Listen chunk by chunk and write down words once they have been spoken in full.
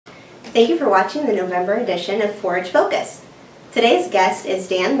Thank you for watching the November edition of Forage Focus. Today's guest is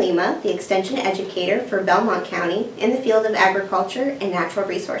Dan Lima, the Extension Educator for Belmont County in the field of agriculture and natural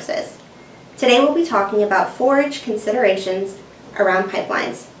resources. Today we'll be talking about forage considerations around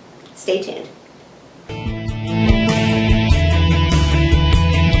pipelines. Stay tuned.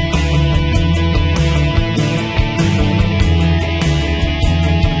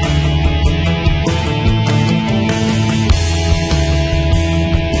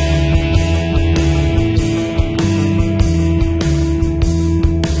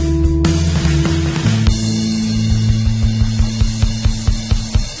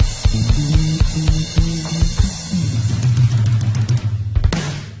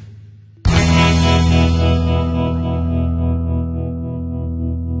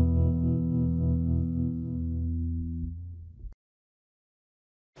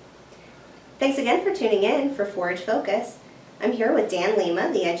 Thanks again for tuning in for Forage Focus. I'm here with Dan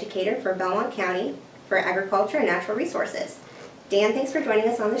Lima, the educator for Belmont County for Agriculture and Natural Resources. Dan, thanks for joining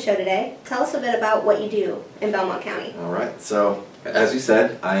us on the show today. Tell us a bit about what you do in Belmont County. All right, so as you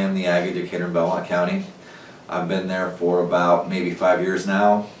said, I am the Ag Educator in Belmont County. I've been there for about maybe 5 years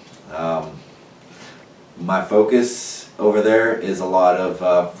now. My focus over there is a lot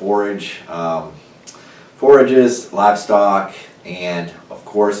of forages, livestock, and of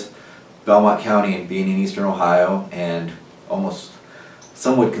course Belmont County, and being in eastern Ohio and almost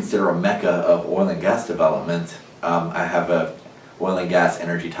some would consider a mecca of oil and gas development. I have a oil and gas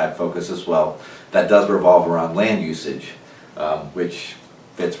energy type focus as well that does revolve around land usage, which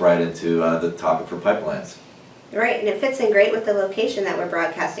fits right into the topic for pipelines. Right, and it fits in great with the location that we're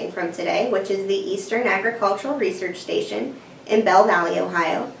broadcasting from today, which is the Eastern Agricultural Research Station in Bell Valley,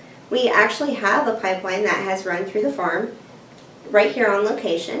 Ohio. We actually have a pipeline that has run through the farm right here on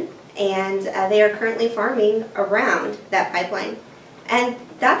location, and they are currently farming around that pipeline. And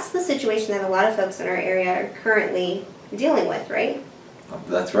that's the situation that a lot of folks in our area are currently dealing with, right?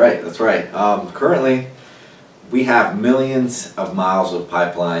 That's right, that's right. Currently, we have millions of miles of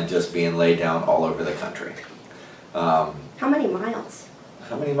pipeline just being laid down all over the country. How many miles?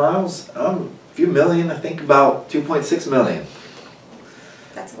 How many miles? A few million, I think about 2.6 million.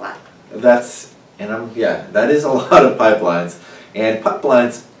 That's a lot. That is a lot of pipelines. And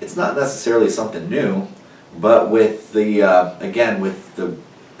pipelines, it's not necessarily something new, but with the again with the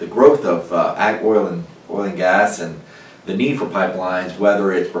growth of oil and gas and the need for pipelines,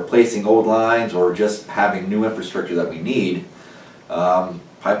 whether it's replacing old lines or just having new infrastructure that we need,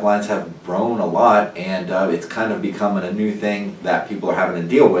 pipelines have grown a lot, and it's kind of becoming a new thing that people are having to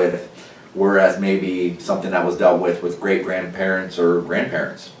deal with, whereas maybe something that was dealt with great-grandparents or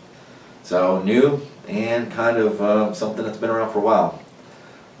grandparents. So new and kind of something that's been around for a while.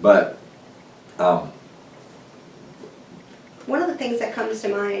 But one of the things that comes to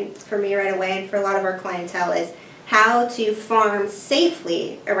mind for me right away and for a lot of our clientele is how to farm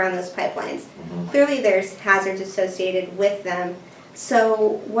safely around those pipelines. Mm-hmm. Clearly there's hazards associated with them.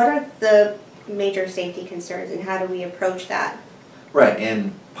 So what are the major safety concerns and how do we approach that? Right,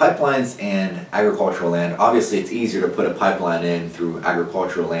 and pipelines and agricultural land, obviously it's easier to put a pipeline in through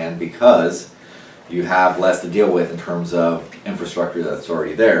agricultural land because you have less to deal with in terms of infrastructure that's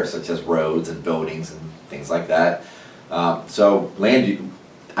already there, such as roads and buildings and things like that. So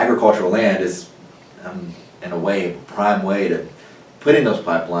agricultural land is, in a way, a prime way to put in those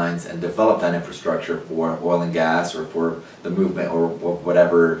pipelines and develop that infrastructure for oil and gas or for the movement or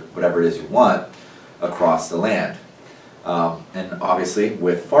whatever it is you want across the land. And obviously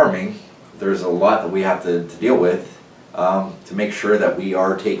with farming, there's a lot that we have to deal with to make sure that we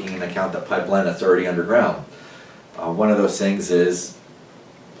are taking into account the pipeline that's already underground. One of those things is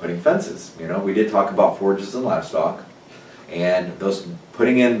putting fences. You know, we did talk about forages and livestock, and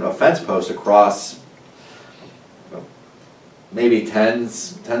putting in a fence post across maybe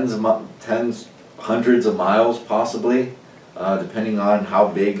hundreds of miles possibly, depending on how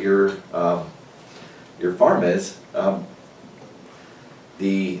big your farm is.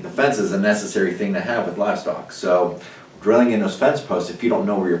 The fence is a necessary thing to have with livestock. So drilling in those fence posts, if you don't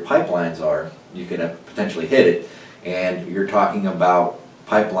know where your pipelines are, you can potentially hit it. And you're talking about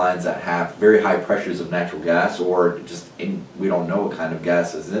pipelines that have very high pressures of natural gas, or we don't know what kind of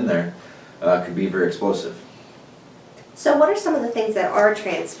gas is in there, could be very explosive. So what are some of the things that are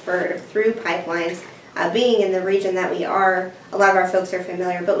transferred through pipelines? Being in the region that we are, a lot of our folks are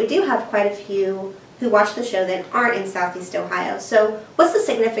familiar, but we do have quite a few who watch the show that aren't in Southeast Ohio. So what's the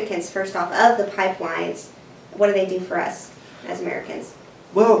significance, first off, of the pipelines? What do they do for us as Americans?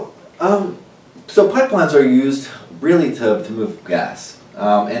 Well, so pipelines are used really to move gas.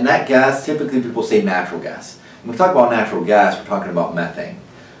 And that gas, typically people say natural gas. When we talk about natural gas, we're talking about methane.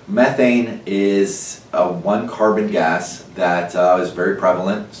 Methane is a one carbon gas that is very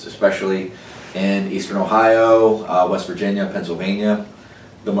prevalent, especially in eastern Ohio, West Virginia, Pennsylvania,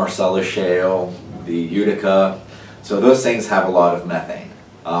 the Marcellus Shale, the Utica. So those things have a lot of methane.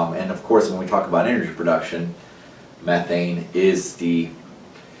 And of course, when we talk about energy production, methane is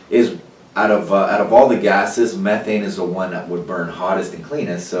out of all the gases, methane is the one that would burn hottest and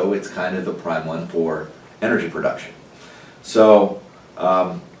cleanest. So it's kind of the prime one for energy production. So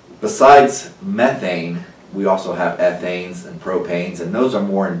besides methane, we also have ethanes and propanes, and those are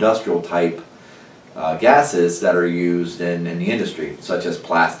more industrial type gases that are used in the industry, such as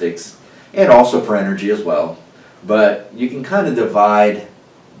plastics, and also for energy as well. But you can kind of divide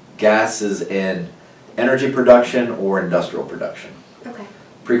gases in energy production or industrial production. Okay.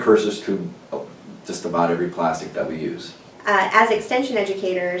 Precursors to just about every plastic that we use. As extension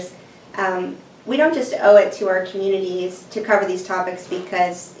educators, we don't just owe it to our communities to cover these topics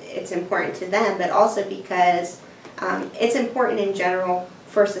because it's important to them, but also because it's important in general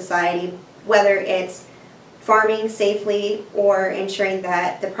for society, whether it's farming safely or ensuring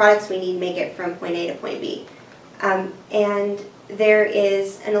that the products we need make it from point A to point B. And there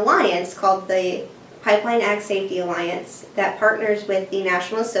is an alliance called the Pipeline Ag Safety Alliance that partners with the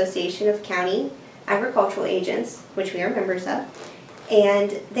National Association of County Agricultural Agents, which we are members of,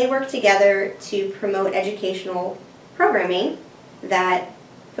 and they work together to promote educational programming that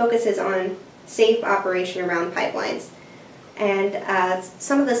focuses on safe operation around pipelines. And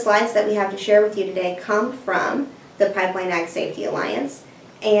some of the slides that we have to share with you today come from the Pipeline Ag Safety Alliance.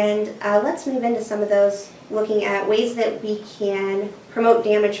 And let's move into some of those, looking at ways that we can promote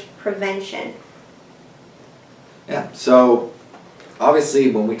damage prevention. Yeah, so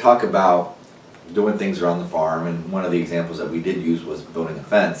obviously when we talk about doing things around the farm, and one of the examples that we did use was building a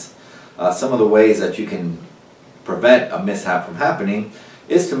fence, some of the ways that you can prevent a mishap from happening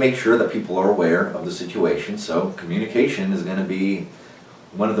is to make sure that people are aware of the situation. So communication is going to be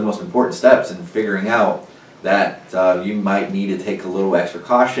one of the most important steps in figuring out that you might need to take a little extra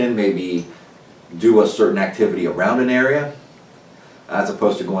caution, maybe do a certain activity around an area as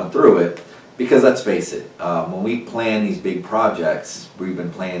opposed to going through it. Because let's face it, when we plan these big projects, we've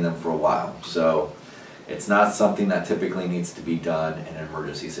been planning them for a while. So it's not something that typically needs to be done in an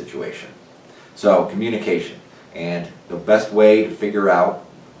emergency situation. So communication. And the best way to figure out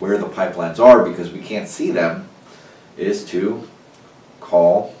where the pipelines are, because we can't see them, is to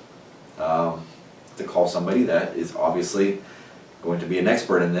call somebody that is obviously going to be an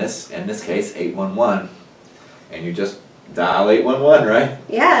expert in this case, 811. And you just dial 811, right?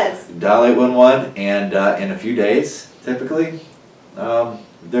 Yes. Dial 811, and in a few days, typically,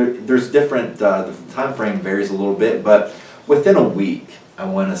 there's different, the time frame varies a little bit, but within a week, I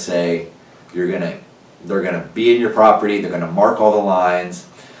want to say they're gonna be in your property, they're gonna mark all the lines,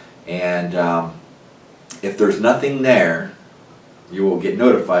 and if there's nothing there, you will get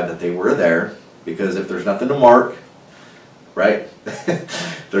notified that they were there, because if there's nothing to mark, right,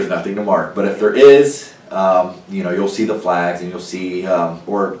 there's nothing to mark. But if there is, you'll see the flags, and you'll see,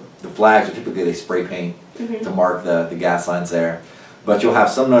 or the flags are typically they spray paint to mark the gas lines there. But you'll have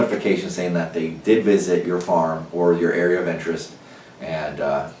some notification saying that they did visit your farm or your area of interest, and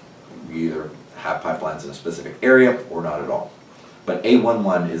you either have pipelines in a specific area or not at all. But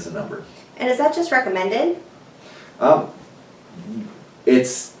 811 is the number. And is that just recommended?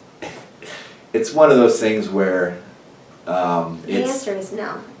 It's one of those things where the answer is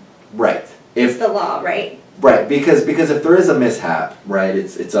no. Right. It's the law, right? Right, because if there is a mishap, right,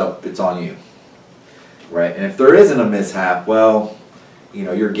 it's on you, right? And if there isn't a mishap, well,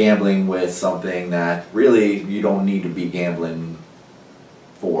 you're gambling with something that really you don't need to be gambling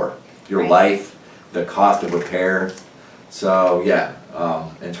for. Your life, the cost of repair. So yeah,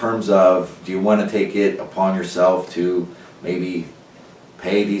 in terms of, do you want to take it upon yourself to maybe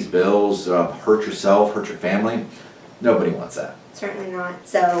pay these bills, hurt yourself, hurt your family? Nobody wants that. Certainly not.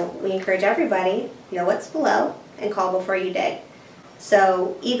 So we encourage everybody, know what's below and call before you dig.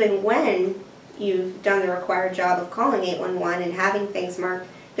 So even when you've done the required job of calling 811 and having things marked,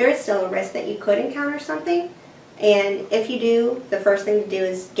 there is still a risk that you could encounter something. And if you do, the first thing to do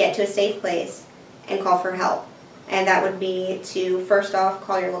is get to a safe place and call for help. And that would be to, first off,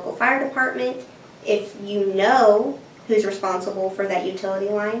 call your local fire department. If you know who's responsible for that utility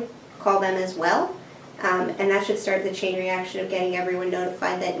line, call them as well. And that should start the chain reaction of getting everyone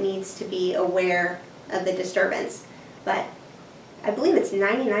notified that needs to be aware of the disturbance. But I believe it's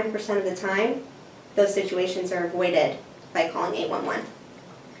 99% of the time, those situations are avoided by calling 811.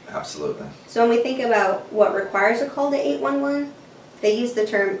 Absolutely. So when we think about what requires a call to 811, they use the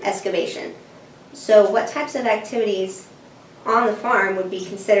term excavation. So what types of activities on the farm would be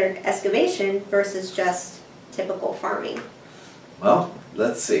considered excavation versus just typical farming? Well,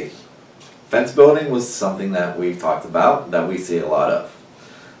 let's see. Fence building was something that we've talked about, that we see a lot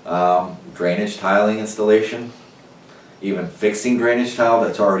of. Drainage tiling installation, even fixing drainage tile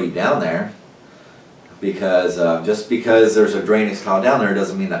that's already down there, because just because there's a drainage tile down there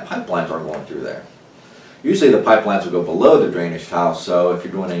doesn't mean that pipelines aren't going through there. Usually the pipelines will go below the drainage tile, so if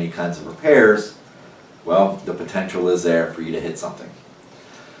you're doing any kinds of repairs, well, the potential is there for you to hit something.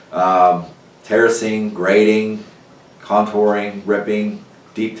 Terracing, grading, contouring, ripping,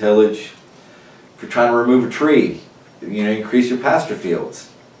 deep tillage. If you're trying to remove a tree, increase your pasture fields.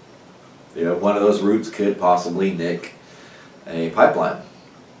 One of those roots could possibly nick a pipeline.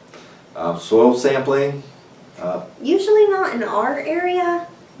 Soil sampling. Usually not in our area,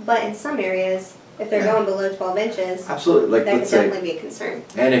 but in some areas, if they're going below 12 inches, absolutely. That could definitely be a concern.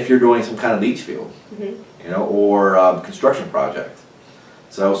 And if you're doing some kind of leach field, or construction project.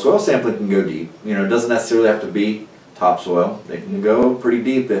 So soil sampling can go deep. It doesn't necessarily have to be topsoil. They can go pretty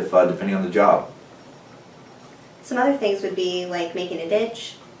deep if depending on the job. Some other things would be like making a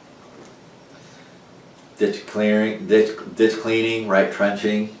ditch. Ditch cleaning, right,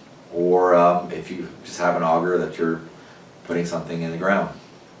 trenching, or if you just have an auger that you're putting something in the ground.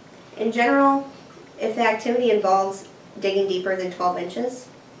 In general, if the activity involves digging deeper than 12 inches,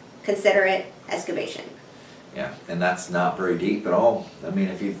 consider it excavation. Yeah, and that's not very deep at all. I mean,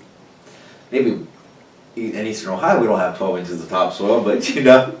 if you, maybe in Eastern Ohio we don't have 12 inches of topsoil, but in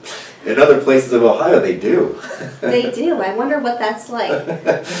other places of Ohio they do. They do. I wonder what that's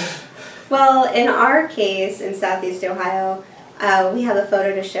like. Well, in our case, in Southeast Ohio, we have a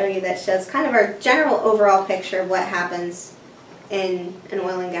photo to show you that shows kind of our general overall picture of what happens in an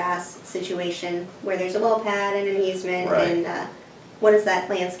oil and gas situation where there's a well pad and an easement, right. And what does that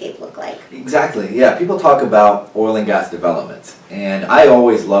landscape look like? Exactly, yeah. People talk about oil and gas development, and I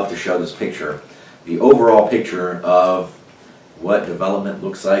always love to show this picture, the overall picture of what development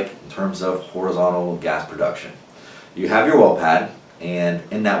looks like in terms of horizontal gas production. You have your well pad, and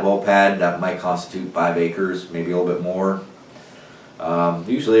in that well pad that might constitute 5 acres, maybe a little bit more,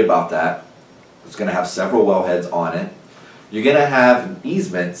 usually about that. It's going to have several wellheads on it. You're going to have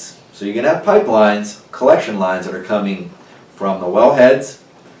easements, so you're going to have pipelines, collection lines that are coming from the wellheads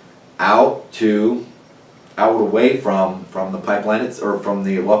out away from the pipeline, or from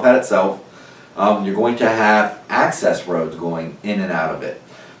the well pad itself. You're going to have access roads going in and out of it.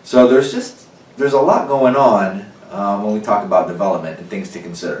 So there's a lot going on when we talk about development and things to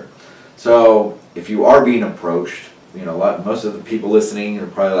consider. So if you are being approached, most of the people listening are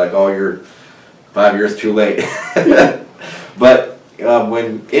probably like, "Oh, you're 5 years too late." But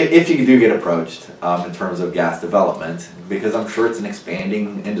if you do get approached in terms of gas development, because I'm sure it's an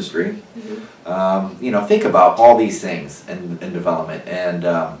expanding industry, think about all these things in development,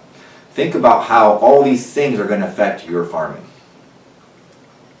 and think about how all these things are going to affect your farming.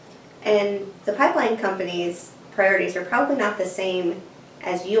 And the pipeline company's priorities are probably not the same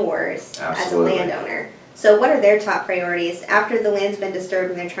as yours. Absolutely. As a landowner. So what are their top priorities after the land's been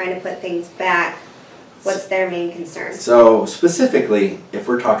disturbed and they're trying to put things back? What's their main concern? So specifically, if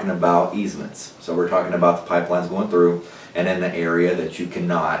we're talking about easements, so we're talking about the pipelines going through and in the area that you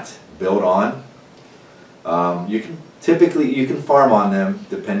cannot build on, you can farm on them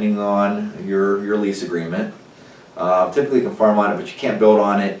depending on your lease agreement. Typically you can farm on it, but you can't build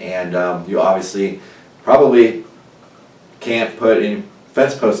on it, and you obviously probably can't put any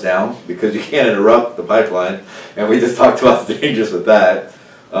fence posts down because you can't interrupt the pipeline, and we just talked about the dangers with that.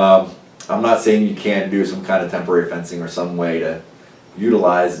 I'm not saying you can't do some kind of temporary fencing or some way to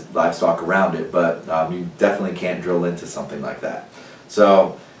utilize livestock around it, but you definitely can't drill into something like that.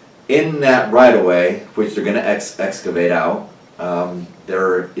 So in that right-of-way, which they're going to excavate out,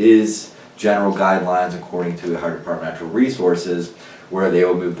 there is general guidelines according to the Ohio Department of Natural Resources where they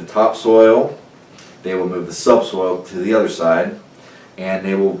will move the topsoil, they will move the subsoil to the other side, and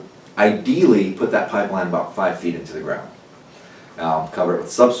they will ideally put that pipeline about 5 feet into the ground. Cover it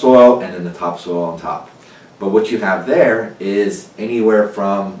with subsoil and then the topsoil on top. But what you have there is anywhere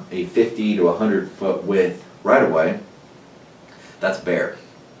from a 50 to 100 foot width right away that's bare.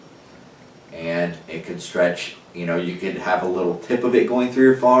 And it could stretch, you could have a little tip of it going through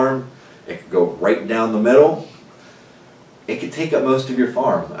your farm. It could go right down the middle. It could take up most of your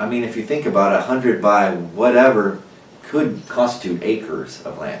farm. I mean, if you think about it, 100 by whatever could constitute acres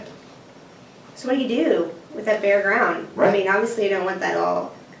of land. So what do you do with that bare ground? Right. I mean, obviously you don't want that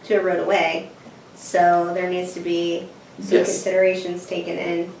all to erode away, so there needs to be some Yes. considerations taken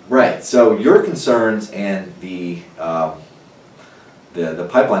in. Right. So your concerns and the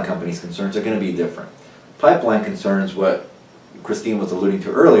pipeline company's concerns are going to be different. Pipeline concerns, what Christine was alluding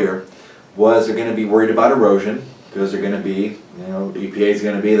to earlier was they're going to be worried about erosion because they're going to be, EPA is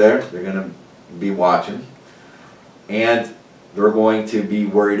going to be there, they're going to be watching, and they're going to be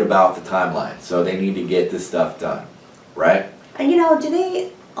worried about the timeline. So they need to get this stuff done, right? And do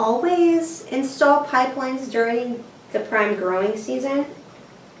they always install pipelines during the prime growing season?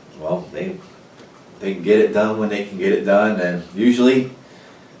 Well, they can get it done when they can get it done, and usually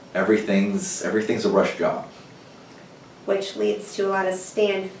everything's a rush job. Which leads to a lot of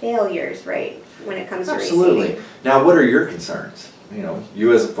stand failures, right, when it comes to Absolutely. receiving. Now, what are your concerns?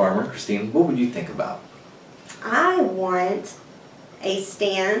 You as a farmer, Christine, what would you think about? I want a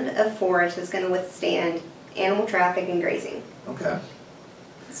stand of forage that's going to withstand animal traffic and grazing. Okay.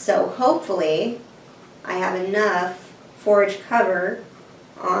 So hopefully I have enough forage cover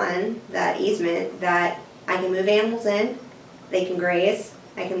on that easement that I can move animals in, they can graze,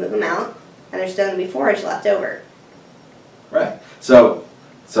 I can move them out, and there's still going to be forage left over. Right. So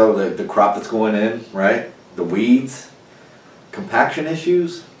the crop that's going in, right? The weeds, compaction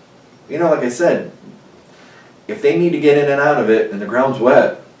issues. Like I said, if they need to get in and out of it and the ground's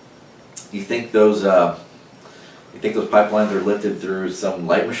wet, you think those pipelines are lifted through some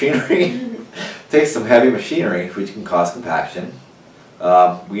light machinery? Takes some heavy machinery, which can cause compaction.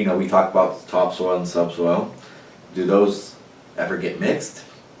 We talk about topsoil and subsoil. Do those ever get mixed?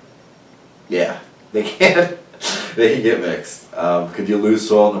 Yeah, they can. They can get mixed. Could you lose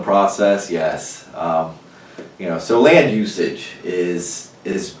soil in the process? Yes. So land usage is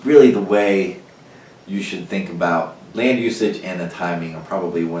really the way you should think about. Land usage and the timing are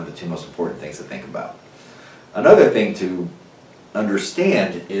probably one of the two most important things to think about. Another thing to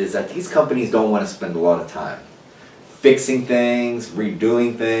understand is that these companies don't want to spend a lot of time fixing things,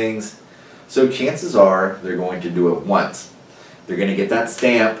 redoing things. So chances are they're going to do it once. They're going to get that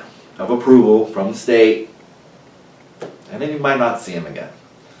stamp of approval from the state, and then you might not see them again.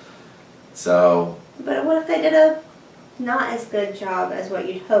 So. But what if they did a not as good job as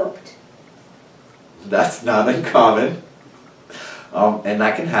what you'd hoped? That's not uncommon, and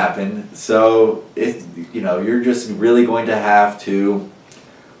that can happen. So you're just really going to have to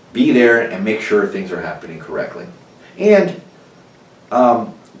be there and make sure things are happening correctly. And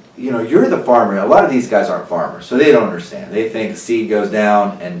you're the farmer. A lot of these guys aren't farmers, so they don't understand. They think seed goes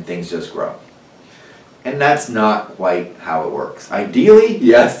down and things just grow. And that's not quite how it works. Ideally,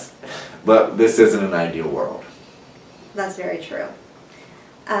 yes, but this isn't an ideal world. That's very true.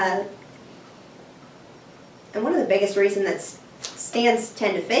 And one of the biggest reasons that stands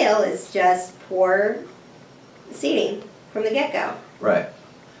tend to fail is just poor seeding from the get-go. Right.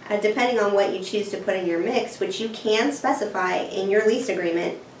 Depending on what you choose to put in your mix, which you can specify in your lease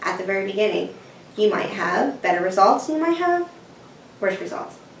agreement at the very beginning, you might have better results and you might have worse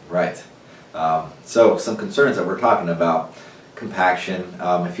results. Right. So some concerns that we're talking about, compaction.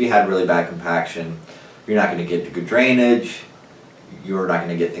 If you had really bad compaction, you're not going to get good drainage, you're not going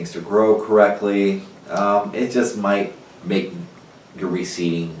to get things to grow correctly. It just might make your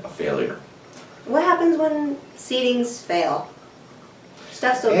reseeding a failure. What happens when seedings fail?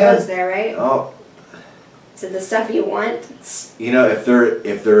 Stuff still goes there, right? Oh. Is it the stuff you want? If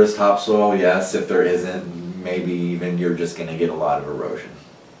there is topsoil, yes. If there isn't, maybe even you're just going to get a lot of erosion.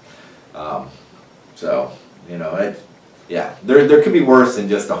 There could be worse than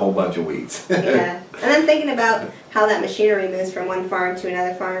just a whole bunch of weeds. Yeah, and then thinking about how that machinery moves from one farm to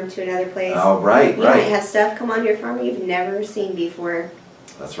another place. Oh, right, You might have stuff come onto your farm you've never seen before.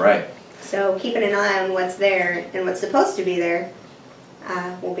 That's right. So keeping an eye on what's there and what's supposed to be there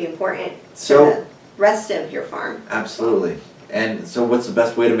will be important to the rest of your farm. Absolutely. And so what's the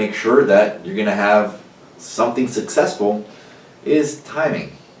best way to make sure that you're going to have something successful is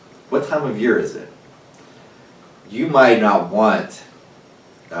timing. What time of year is it? You might not want,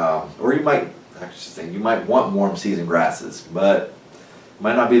 you might want warm season grasses, but it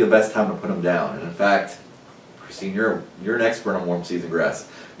might not be the best time to put them down. And in fact, Christine, you're an expert on warm season grass.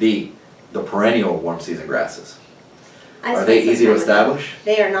 The perennial warm season grasses. Are they easy to establish?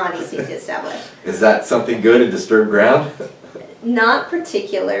 They are not easy to establish. Is that something good in disturbed ground? Not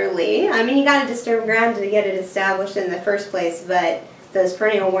particularly. I mean, you got to disturb ground to get it established in the first place, but those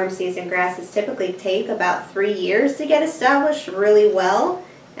perennial warm season grasses typically take about 3 years to get established really well,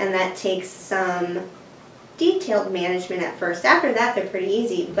 and that takes some detailed management at first. After that, they're pretty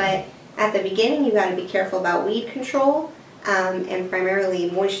easy, but at the beginning, you got to be careful about weed control and primarily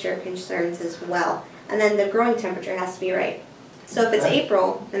moisture concerns as well. And then the growing temperature has to be right. So if it's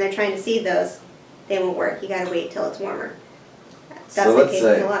April and they're trying to seed those, they won't work. You got to wait till it's warmer. That's the case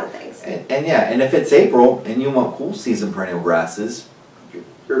with a lot of things. And if it's April and you want cool season perennial grasses,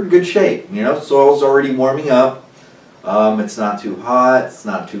 you're in good shape. Soil's already warming up. It's not too hot, it's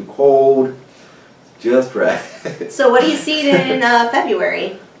not too cold, just right. So what do you seed in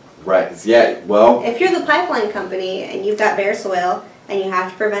February? Right, yeah, well, If you're the pipeline company and you've got bare soil and you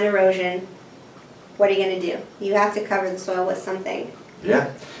have to prevent erosion, what are you going to do? You have to cover the soil with something.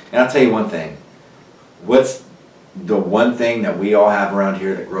 yeah. And I'll tell you one thing. What's the one thing that we all have around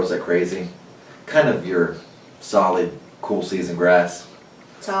here that grows like crazy? Kind of your solid, cool season grass.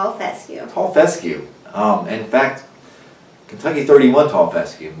 Tall fescue. Tall fescue. In fact, Kentucky 31 tall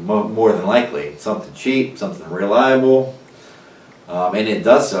fescue, more than likely. Something cheap, something reliable. And it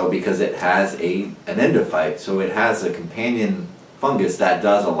does so because it has an endophyte, so it has a companion fungus that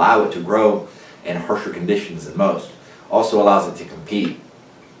does allow it to grow in harsher conditions than most. Also allows it to compete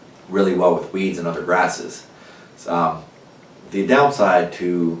really well with weeds and other grasses. The downside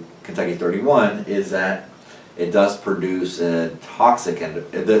to Kentucky 31 is that it does produce a toxic,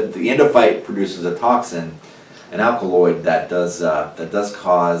 the endophyte produces a toxin, an alkaloid that does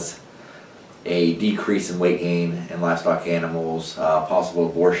cause a decrease in weight gain in livestock animals, possible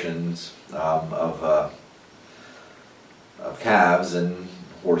abortions of calves and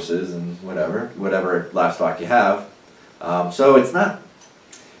horses and whatever livestock you have. So it's not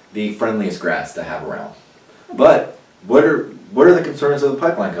the friendliest grass to have around. But what are the concerns of the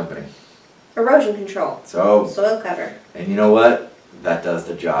pipeline company? Erosion control. So soil cover. And you know what? That does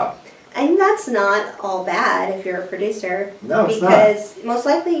the job. And that's not all bad if you're a producer. No, it's not. Because most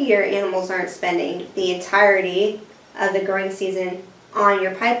likely your animals aren't spending the entirety of the growing season on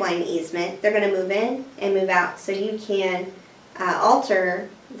your pipeline easement. They're going to move in and move out. So you can alter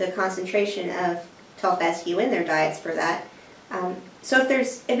the concentration of tall fescue in their diets for that. So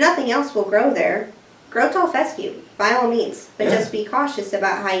if nothing else will grow there, grow tall fescue by all means. But just be cautious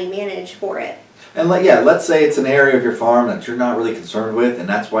about how you manage for it. And let's say it's an area of your farm that you're not really concerned with, and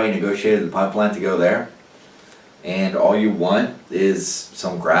that's why you negotiated the pipeline to go there. And all you want is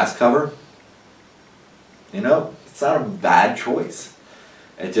some grass cover. You know, it's not a bad choice.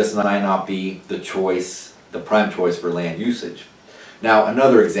 It just might not be the prime choice for land usage. Now,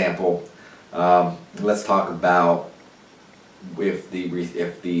 another example. Let's talk about if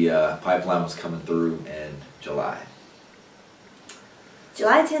the pipeline was coming through in July.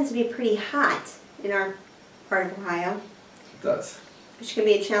 July tends to be pretty hot in our part of Ohio. It does. Which can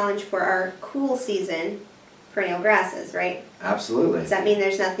be a challenge for our cool season perennial grasses, right? Absolutely. Does that mean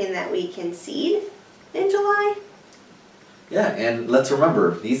there's nothing that we can seed in July? Yeah, and let's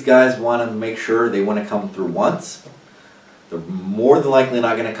remember, these guys want to make sure they want to come through once. They're more than likely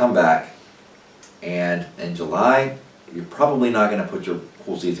not going to come back. And in July, you're probably not going to put your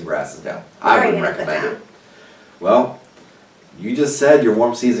cool season grasses down. I wouldn't recommend it. Well, you just said your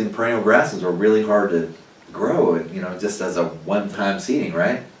warm season perennial grasses are really hard to grow, just as a one-time seeding,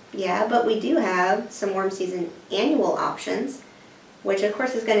 right? Yeah, but we do have some warm season annual options, which of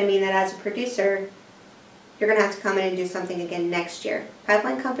course is going to mean that as a producer, you're going to have to come in and do something again next year.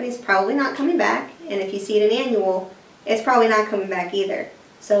 Pipeline company's probably not coming back, and if you seed an annual, it's probably not coming back either.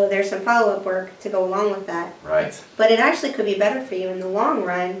 So there's some follow-up work to go along with that. Right. But it actually could be better for you in the long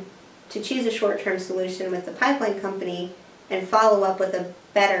run to choose a short-term solution with the pipeline company and follow up with a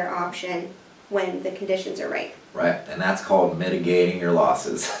better option when the conditions are right. Right, and that's called mitigating your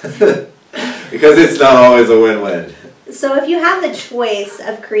losses. Because it's not always a win-win. So if you have the choice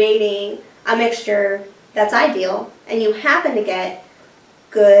of creating a mixture that's ideal, and you happen to get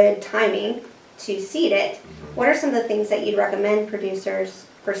good timing to seed it, what are some of the things that you'd recommend producers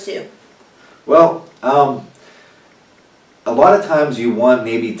pursue? Well, a lot of times you want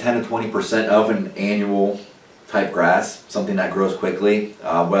maybe 10 to 20% of an annual type grass, something that grows quickly,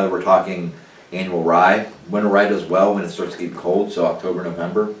 whether we're talking annual rye. Winter rye does well when it starts getting cold, so October,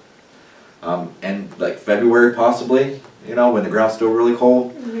 November. And like February possibly, when the ground's still really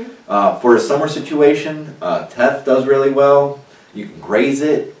cold. For a summer situation, teff does really well. You can graze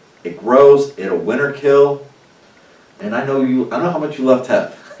it, it grows, it'll winter kill. And I know how much you love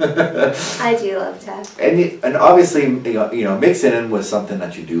teff. I do love teff. And obviously, mix it in with something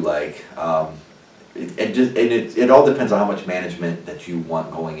that you do like. It all depends on how much management that you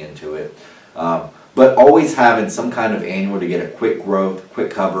want going into it. But always having some kind of annual to get a quick growth,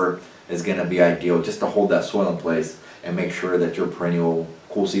 quick cover is going to be ideal, just to hold that soil in place and make sure that your perennial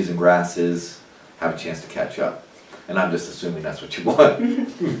cool season grasses have a chance to catch up. And I'm just assuming that's what you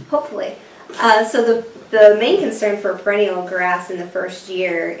want. Hopefully. So the main concern for perennial grass in the first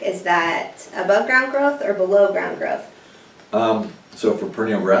year is that above ground growth or below ground growth? So for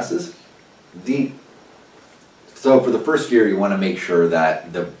perennial grasses, so for the first year you want to make sure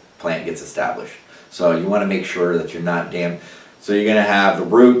that the plant gets established. So you want to make sure that you're not so you're going to have the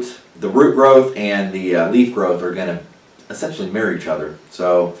root growth and the leaf growth are going to essentially mirror each other.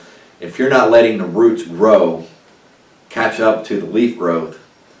 So if you're not letting the roots grow, catch up to the leaf growth,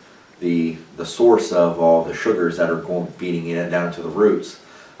 the source of all the sugars that are feeding it down to the roots,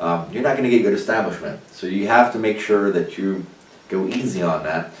 you're not going to get good establishment. So you have to make sure that you go easy on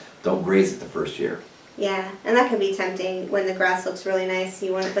that. Don't graze it the first year. Yeah, and that can be tempting when the grass looks really nice.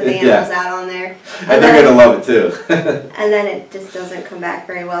 You want to put the animals out on there. And they're going to love it too. And then it just doesn't come back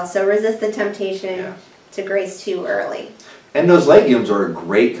very well. So resist the temptation to graze too early. And those legumes are a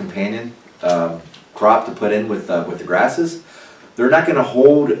great companion crop to put in with the grasses. They're not going to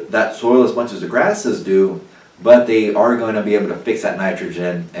hold that soil as much as the grasses do, but they are going to be able to fix that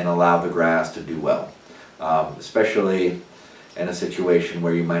nitrogen and allow the grass to do well. Especially in a situation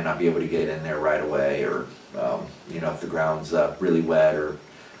where you might not be able to get in there right away, or if the ground's really wet, or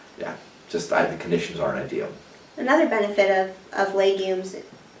the conditions aren't ideal. Another benefit of legumes,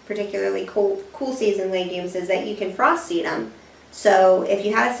 particularly cool season legumes, is that you can frost seed them. So if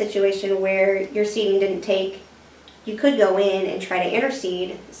you had a situation where your seeding didn't take, you could go in and try to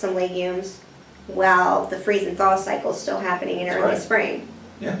interseed some legumes while the freeze and thaw cycle is still happening in early spring.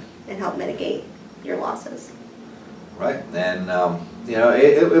 Yeah. And help mitigate your losses. Right, and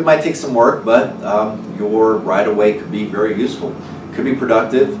it might take some work, but your right-of-way could be very useful, could be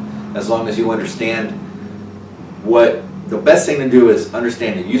productive, as long as you understand what the best thing to do is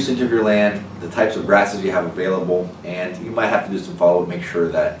understand the usage of your land, the types of grasses you have available, and you might have to do some follow-up, make sure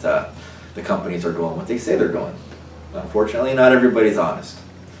that the companies are doing what they say they're doing. Unfortunately, not everybody's honest.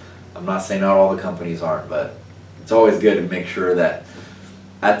 I'm not saying not all the companies aren't, but it's always good to make sure that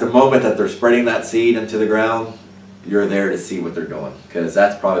at the moment that they're spreading that seed into the ground, you're there to see what they're doing, because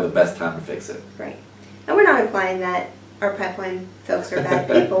that's probably the best time to fix it. Right. And we're not implying that our pipeline folks are bad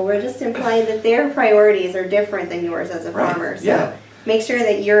people. We're just implying that their priorities are different than yours as a farmer. So make sure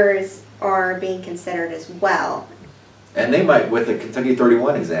that yours are being considered as well. And they might, with the Kentucky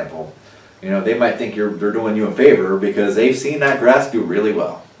 31 example, they might think they're doing you a favor because they've seen that grass do really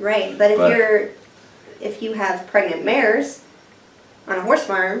well. Right, but if you have pregnant mares on a horse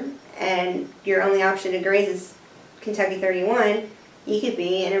farm and your only option to graze is Kentucky 31, you could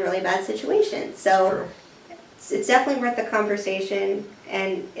be in a really bad situation. So it's definitely worth the conversation,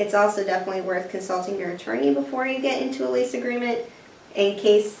 and it's also definitely worth consulting your attorney before you get into a lease agreement in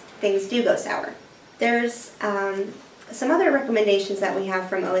case things do go sour. There's some other recommendations that we have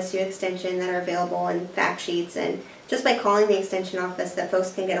from OSU Extension that are available in fact sheets, and just by calling the Extension office that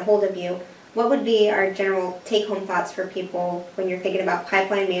folks can get a hold of you. What would be our general take-home thoughts for people when you're thinking about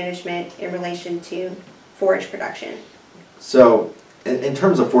pipeline management in relation to forage production? So, in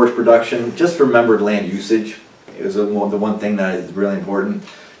terms of forage production, just remember land usage is the one thing that is really important.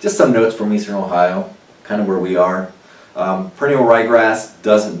 Just some notes from Eastern Ohio, kind of where we are. Perennial ryegrass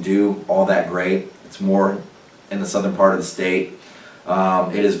doesn't do all that great. It's more in the southern part of the state.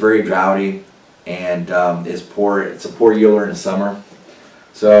 It is very droughty and is poor. It's a poor yielder in the summer.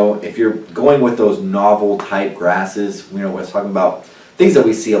 So if you're going with those novel type grasses, we're talking about things that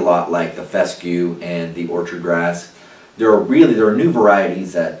we see a lot, like the fescue and the orchard grass. There are new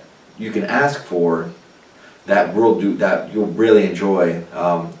varieties that you can ask for that you'll really enjoy,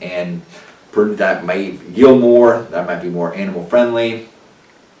 and that might yield more. That might be more animal friendly.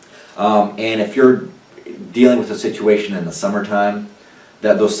 And if you're dealing with a situation in the summertime,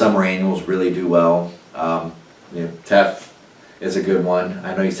 those summer annuals really do well. Teff is a good one.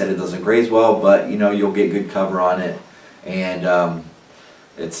 I know you said it doesn't graze well, but you'll get good cover on it, and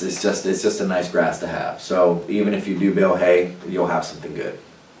it's just a nice grass to have. So even if you do bale hay, you'll have something good.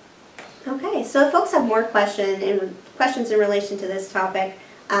 Okay, so if folks have more questions in relation to this topic,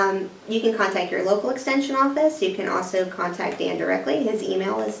 you can contact your local extension office. You can also contact Dan directly. His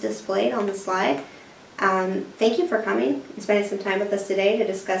email is displayed on the slide. Thank you for coming and spending some time with us today to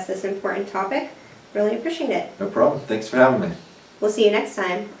discuss this important topic. Really appreciate it. No problem. Thanks for having me. We'll see you next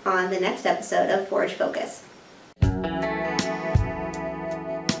time on the next episode of Forage Focus.